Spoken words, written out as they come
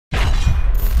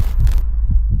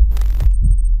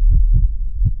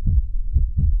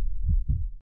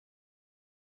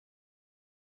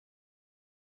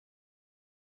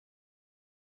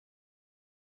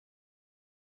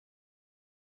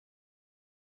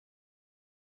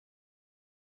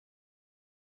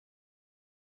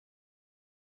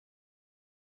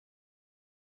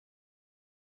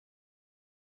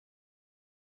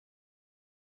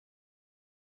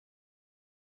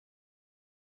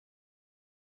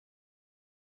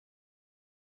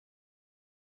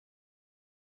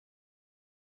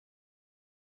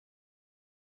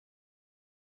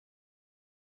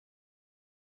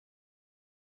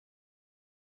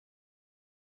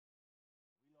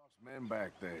Men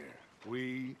back there,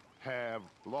 we have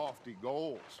lofty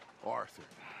goals, Arthur.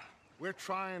 We're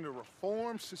trying to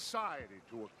reform society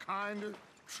to a kinder,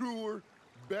 truer,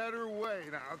 better way.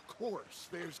 Now, of course,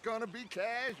 there's gonna be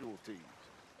casualties.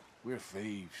 We're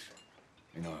thieves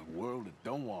in a world that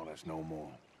don't want us no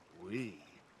more. We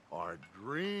are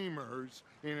dreamers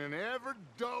in an ever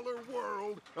duller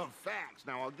world of facts.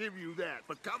 Now, I'll give you that,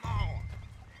 but come on.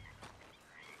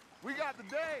 We got the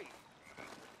day.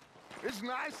 It's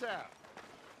nice out.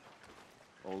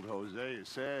 Old Hosea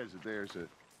says that there's a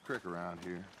creek around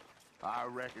here. I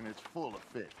reckon it's full of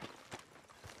fish.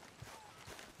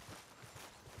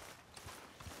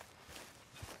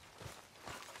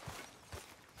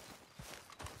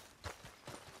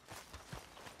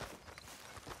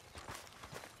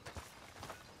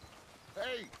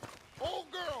 Hey,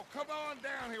 old girl, come on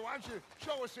down here. Why don't you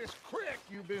show us this creek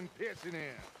you've been pissing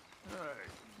in? Hey,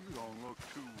 you don't look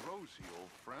too rosy, old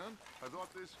friend. I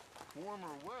thought this warmer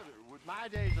weather would... My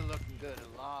days are looking good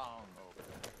along over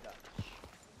the Dutch.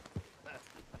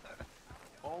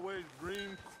 Always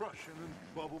green crushing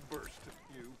and bubble bursting,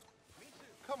 you.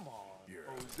 Come on,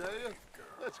 Hosea.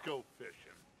 Let's go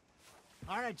fishing.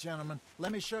 All right, gentlemen.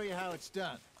 Let me show you how it's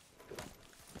done.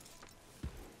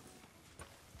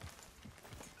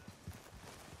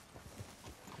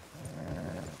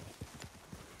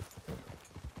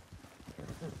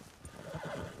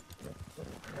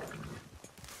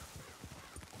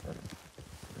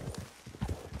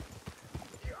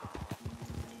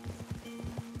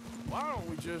 Why don't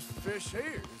we just fish here?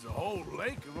 There's a whole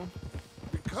lake of them.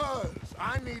 Because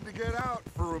I need to get out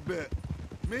for a bit.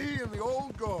 Me and the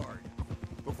old guard.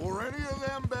 Before any of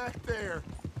them back there,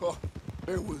 oh,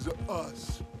 it was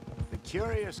us. The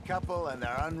curious couple and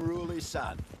their unruly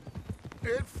son.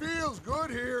 It feels good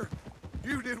here.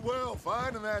 You did well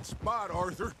finding that spot,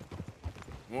 Arthur.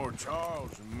 More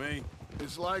Charles than me.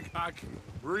 It's like I can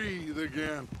breathe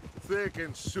again, thick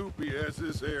and soupy as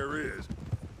this air is.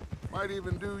 Might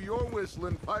even do your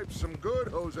whistling pipes some good,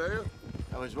 Hosea.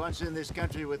 I was once in this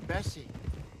country with Bessie.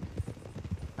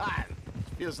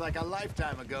 Feels like a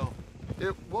lifetime ago.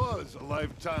 It was a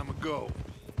lifetime ago.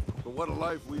 But what a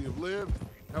life we have lived,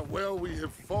 how well we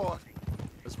have fought,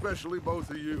 especially both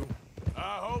of you.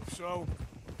 I hope so.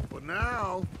 But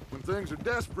now, when things are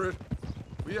desperate,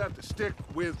 we have to stick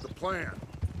with the plan.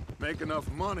 Make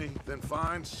enough money, then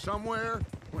find somewhere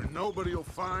where nobody will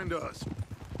find us.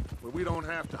 Where we don't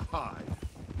have to hide.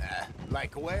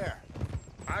 Like where?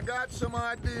 I got some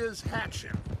ideas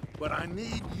hatching, but I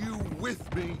need you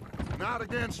with me, not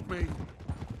against me.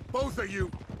 Both of you.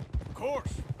 Of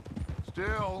course.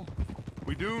 Still,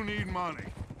 we do need money.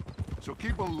 So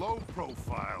keep a low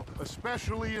profile,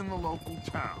 especially in the local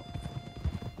town.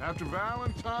 After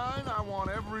Valentine, I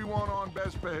want everyone on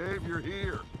best behavior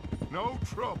here. No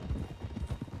trouble.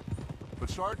 But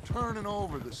start turning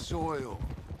over the soil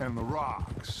and the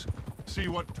rocks. See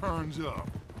what turns up.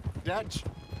 Dutch,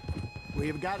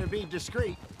 we've got to be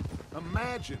discreet.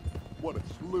 Imagine what a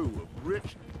slew of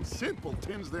rich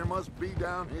simpletons there must be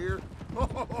down here.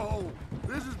 Oh,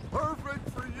 this is perfect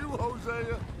for you,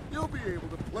 Hosea. You'll be able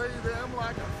to play them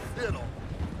like a fiddle.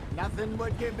 Nothing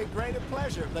would give me greater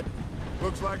pleasure, but...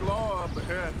 Looks like law up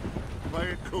ahead. Play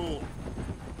it cool.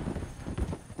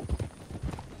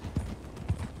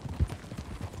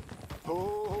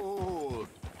 Hold.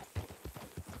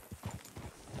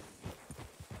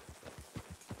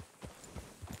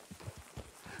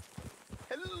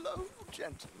 Hello,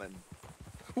 gentlemen.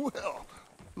 Well,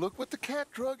 look what the cat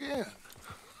drug in.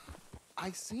 I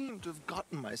seem to have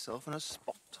gotten myself in a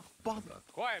spot of bother.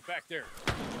 Quiet back there.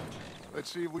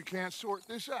 Let's see if we can't sort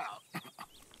this out.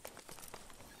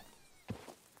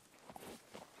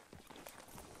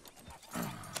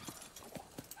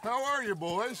 How are you,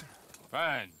 boys?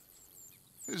 Fine.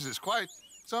 This is quite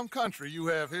some country you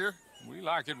have here. We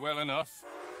like it well enough.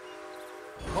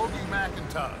 Hoagie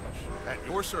McIntosh, at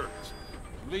your service.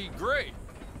 Lee Gray.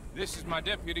 This is my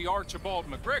deputy Archibald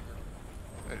McGregor.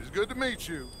 It is good to meet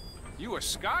you. You a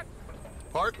Scot?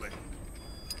 Partly.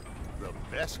 The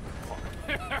best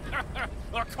part.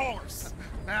 Of course.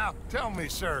 Now, tell me,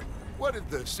 sir, what did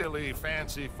the silly,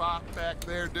 fancy fop back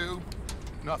there do?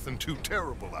 Nothing too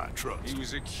terrible, I trust. He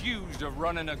was accused of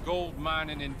running a gold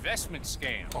mining investment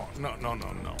scam. Oh, no.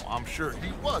 I'm sure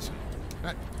he wasn't.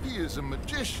 He is a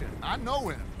magician. I know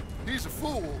him. He's a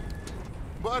fool.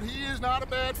 But he is not a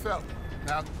bad fellow.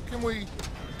 Now, can we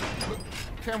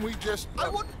just... I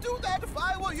wouldn't do that if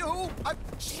I were you.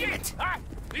 Shit!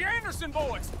 The Anderson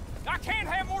boys! I can't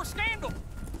have more scandal!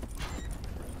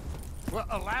 Well,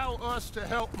 allow us to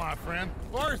help, my friend.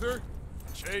 Arthur,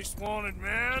 Chase wanted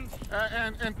man.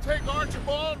 And take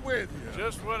Archibald with you.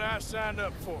 Just what I signed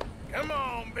up for. Come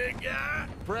on, big guy.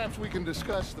 Perhaps we can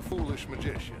discuss the foolish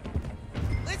magician.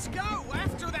 Let's go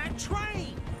after that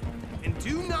train! And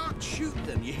do not shoot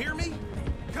them, you hear me?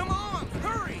 Come on,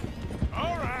 hurry!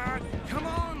 All right. Come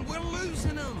on, we're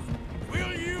losing them!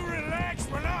 Will you relax?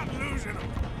 We're not losing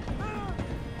them.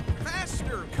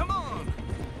 Faster, come on!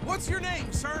 What's your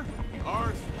name, sir?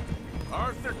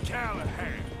 Arthur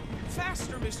Callahan.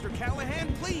 Faster, Mr.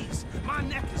 Callahan, please! My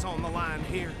neck is on the line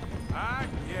here. I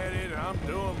get it. I'm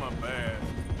doing my best.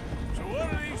 So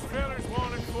what are these fellas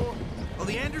wanted for? Well,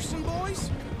 the Anderson boys?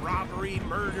 Robbery,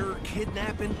 murder,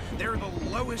 kidnapping, they're the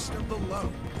lowest of the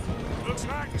low. Looks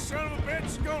like the son of a bitch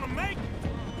is gonna make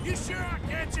it. You sure I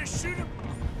can't just shoot him?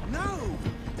 No!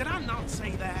 Did I not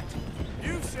say that?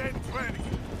 You've said plenty.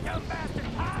 You bastard,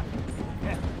 huh?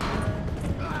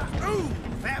 Ooh,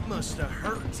 that must have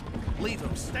hurt. Leave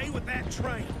them. Stay with that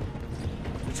train.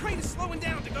 The train is slowing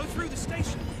down to go through the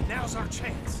station. Now's our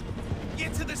chance.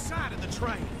 Get to the side of the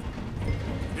train.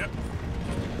 Yep.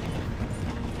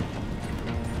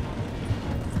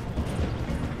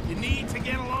 You need to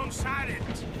get alongside it.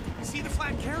 See the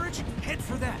flat carriage? Head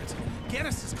for that. Get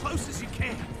us as close as you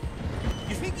can.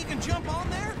 You think you can jump on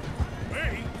there?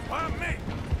 Me? Why me?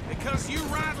 Because you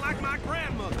ride like my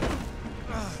grandmother.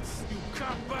 You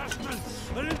cop bastard!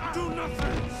 I didn't do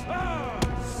nothing!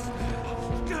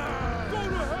 Go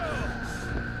to hell!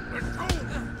 Let's go!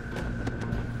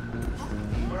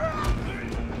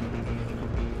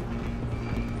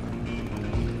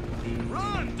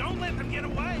 Run! Don't let them get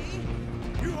away!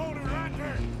 You hold it right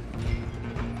there!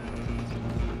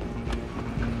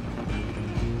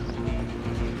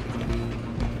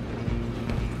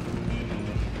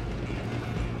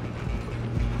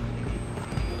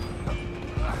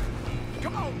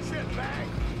 Come on, shitbag!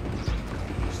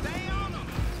 Stay on them!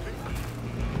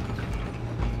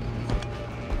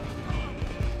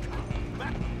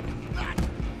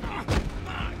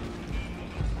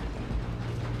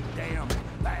 Damn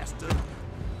bastard!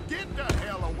 Get the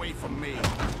hell away from me!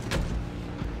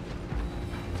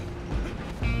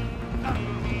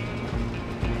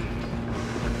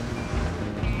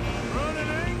 Running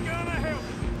ain't gonna help.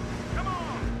 Come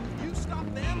on! You stop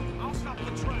them, I'll stop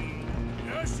the train.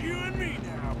 Just you and me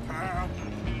now, pal.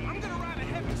 I'm gonna ride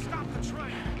ahead and stop the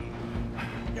train.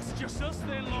 It's just us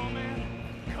then, lawman.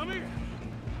 Come here.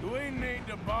 Do we need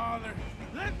to bother?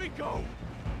 Let me go.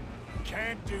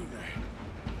 Can't do that.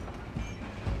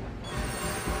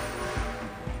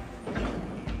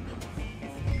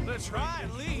 Let's try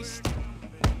at least.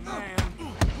 Man,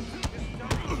 Just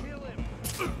don't kill him.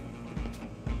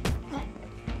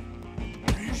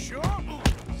 are you sure?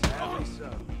 Sadly so.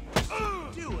 Just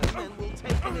do it, and we'll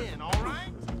take him in, all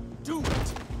right? Do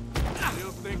it.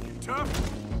 Still think you're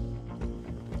tough?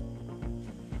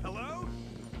 Hello?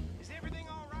 Is everything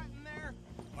all right in there?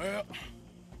 Well,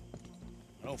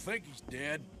 I don't think he's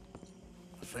dead.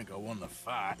 I think I won the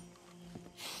fight.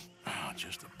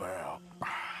 Just about.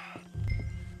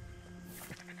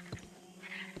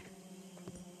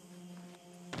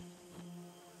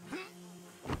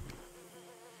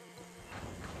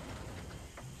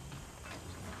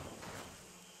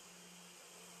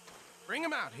 Bring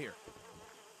him out here.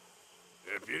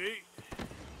 Deputy,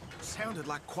 Sounded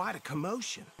like quite a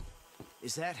commotion.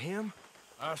 Is that him?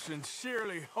 I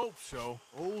sincerely hope so.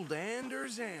 Old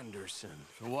Anders Anderson.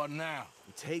 So what now?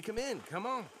 Take him in, come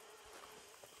on.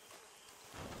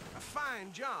 A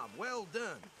fine job, well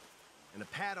done. And a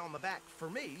pat on the back for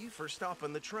me for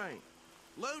stopping the train.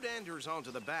 Load Anders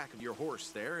onto the back of your horse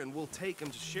there, and we'll take him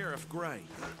to Sheriff Gray.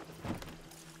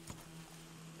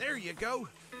 There you go.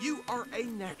 You are a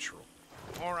natural.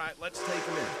 All right, let's take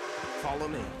him in. Follow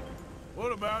me.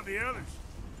 What about the others?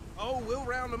 Oh, we'll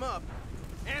round them up.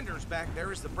 Anders back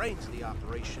there is the brains of the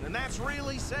operation, and that's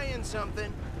really saying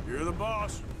something. You're the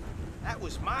boss. That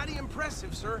was mighty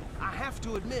impressive, sir. I have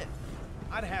to admit.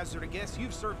 I'd hazard a guess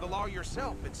you've served the law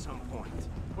yourself at some point.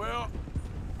 Well,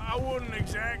 I wouldn't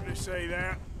exactly say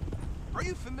that. Are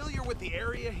you familiar with the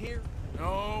area here?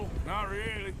 No, not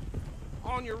really.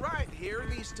 On your right here,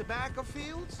 these tobacco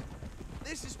fields?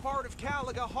 This is part of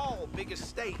Caliga Hall, big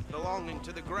estate belonging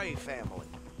to the Gray family.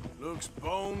 Looks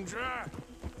bone dry.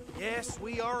 Yes,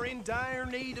 we are in dire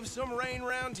need of some rain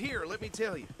round here, let me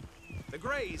tell you. The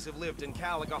Grays have lived in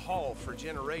Caliga Hall for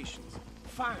generations.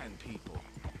 Fine people.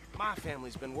 My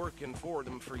family's been working for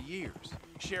them for years.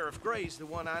 Sheriff Gray's the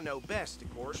one I know best,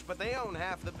 of course, but they own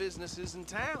half the businesses in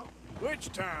town.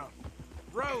 Which town?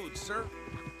 Rhodes, sir.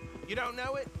 You don't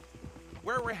know it?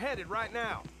 Where we're headed right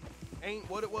now. Ain't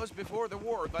what it was before the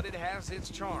war, but it has its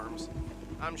charms.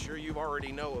 I'm sure you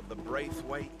already know of the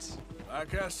Braithwaites.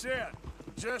 Like I said,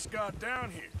 just got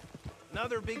down here.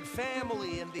 Another big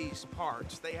family in these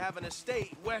parts. They have an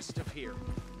estate west of here.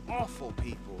 Awful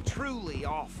people, truly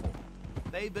awful.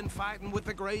 They've been fighting with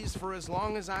the Greys for as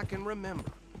long as I can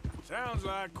remember. Sounds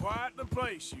like quite the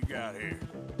place you got here.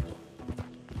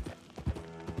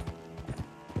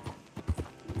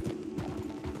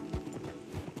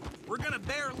 We're gonna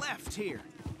bear left here.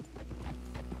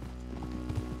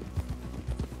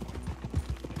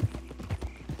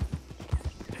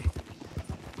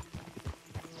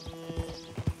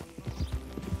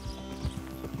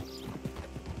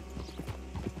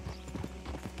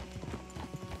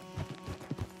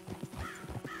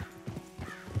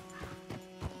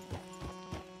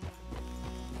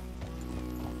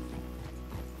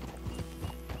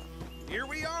 Here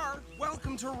we are.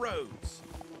 Welcome to Rhodes.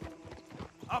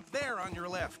 Up there on your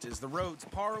left is the Rhodes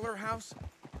Parlor House.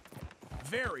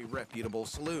 Very reputable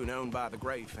saloon owned by the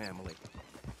Gray family.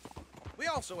 We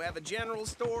also have a general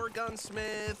store,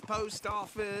 gunsmith, post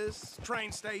office,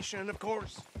 train station, of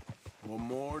course. What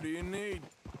more do you need?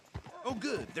 Oh,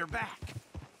 good, they're back.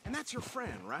 And that's your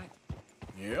friend, right?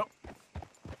 Yep.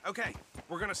 Okay,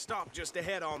 we're gonna stop just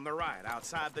ahead on the right,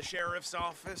 outside the sheriff's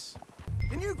office.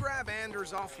 Can you grab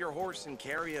Anders off your horse and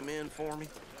carry him in for me?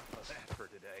 That for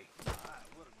today.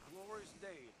 What a glorious day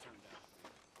it turned out.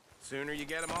 Sooner you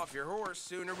get him off your horse,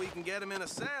 sooner we can get him in a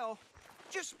cell.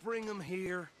 Just bring him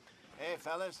here. Hey,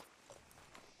 fellas.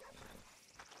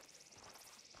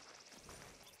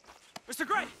 Mr.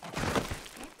 Gray!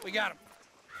 We got him.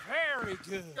 Very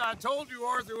good. I told you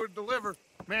Arthur would deliver.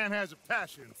 Man has a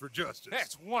passion for justice.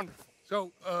 That's wonderful.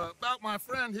 So, about my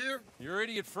friend here? Your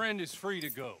idiot friend is free to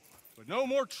go. But no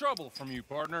more trouble from you,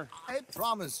 partner. I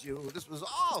promise you, this was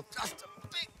all just a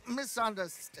big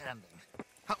misunderstanding.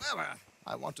 However,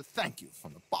 I want to thank you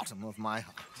from the bottom of my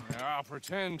heart. I'll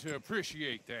pretend to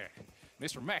appreciate that.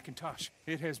 Mr. McIntosh,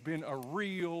 it has been a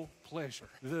real pleasure.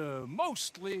 The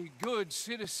mostly good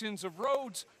citizens of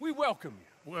Rhodes, we welcome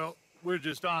you. Well, we're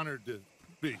just honored to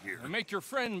be here. And make your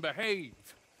friend behave.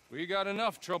 We got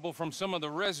enough trouble from some of the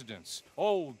residents,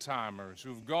 old-timers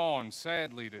who've gone,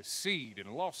 sadly, to seed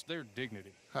and lost their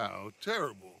dignity. How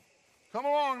terrible. Come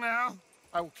along now.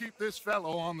 I will keep this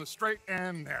fellow on the straight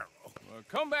and narrow.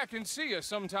 Come back and see us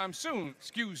sometime soon.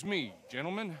 Excuse me,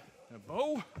 gentlemen.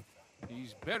 Bo,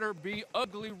 these better be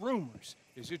ugly rumors.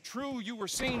 Is it true you were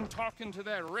seen talking to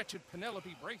that wretched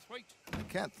Penelope Braithwaite? I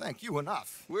can't thank you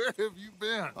enough. Where have you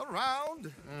been?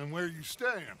 Around. And where are you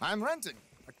staying? I'm renting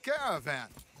a caravan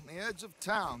on the edge of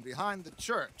town behind the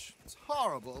church. It's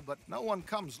horrible, but no one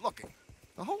comes looking.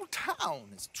 The whole town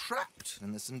is trapped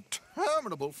in this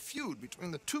interminable feud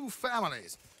between the two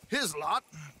families. His lot,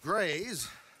 Gray's,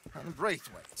 and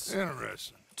Braithwaite's.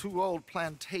 Interesting. Two old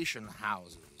plantation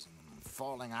houses, and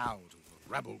falling out over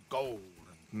rebel gold,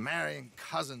 and marrying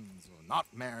cousins or not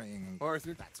marrying.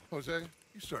 Arthur, Jose,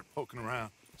 you start poking around.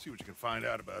 See what you can find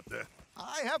out about that.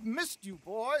 I have missed you,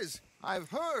 boys. I've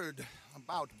heard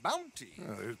about bounty.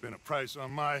 Well, there's been a price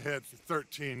on my head for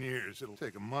 13 years. It'll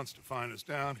take a month to find us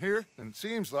down here, and it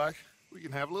seems like we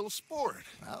can have a little sport.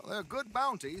 Well, they're good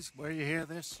bounties. Where you hear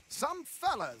this? Some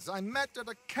fellas I met at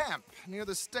a camp near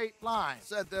the state line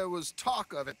said there was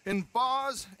talk of it in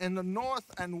bars in the north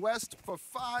and west for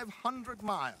 500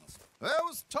 miles. There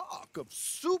was talk of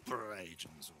super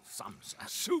agents or some such.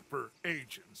 Super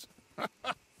agents.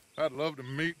 I'd love to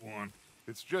meet one.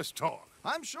 It's just talk.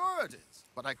 I'm sure it is,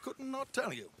 but I couldn't not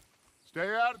tell you.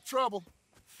 Stay out of trouble.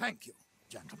 Thank you,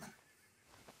 gentlemen.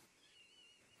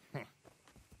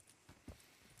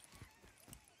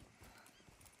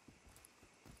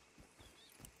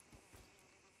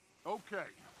 Okay,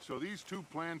 so these two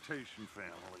plantation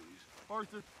families.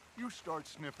 Arthur, you start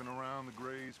sniffing around the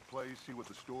Gray's place, see what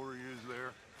the story is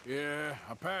there. Yeah,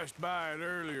 I passed by it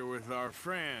earlier with our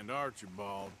friend,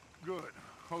 Archibald. Good.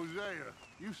 Hosea,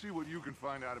 you see what you can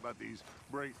find out about these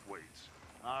Braithwaites.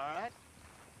 All right.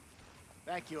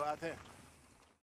 Thank you, Arthur.